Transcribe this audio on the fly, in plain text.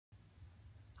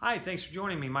Hi, thanks for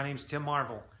joining me. My name is Tim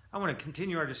Marvel. I want to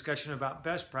continue our discussion about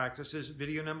best practices,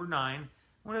 video number 9.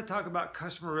 I want to talk about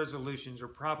customer resolutions or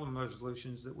problem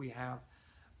resolutions that we have.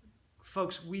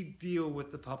 Folks, we deal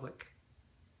with the public.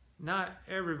 Not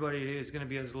everybody is going to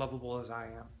be as lovable as I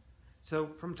am. So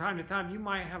from time to time, you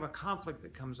might have a conflict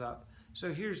that comes up.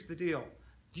 So here's the deal.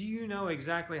 Do you know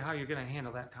exactly how you're going to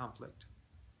handle that conflict?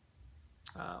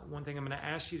 One thing I'm going to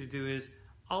ask you to do is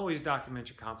always document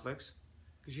your conflicts,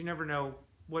 because you never know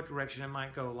what direction it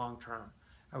might go long term.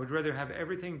 I would rather have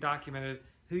everything documented,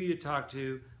 who you talked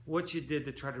to, what you did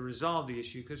to try to resolve the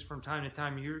issue, because from time to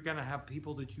time you're going to have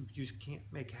people that you just can't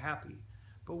make happy.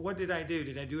 But what did I do?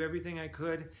 Did I do everything I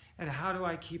could? And how do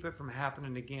I keep it from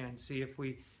happening again? See, if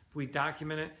we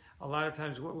document it, a lot of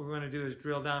times what we're going to do is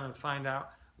drill down and find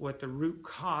out what the root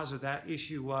cause of that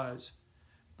issue was.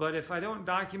 But if I don't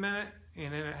document it,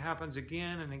 and then it happens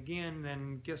again and again,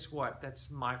 then guess what?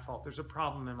 That's my fault. There's a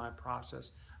problem in my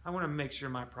process. I want to make sure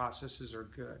my processes are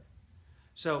good.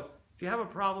 So if you have a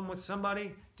problem with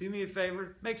somebody, do me a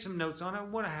favor, make some notes on it.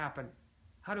 What happened?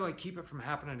 How do I keep it from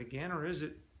happening again? Or is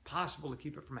it possible to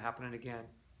keep it from happening again?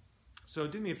 So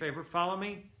do me a favor, follow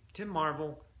me, Tim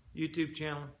Marvel, YouTube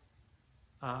channel.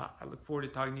 I look forward to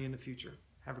talking to you in the future.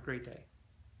 Have a great day.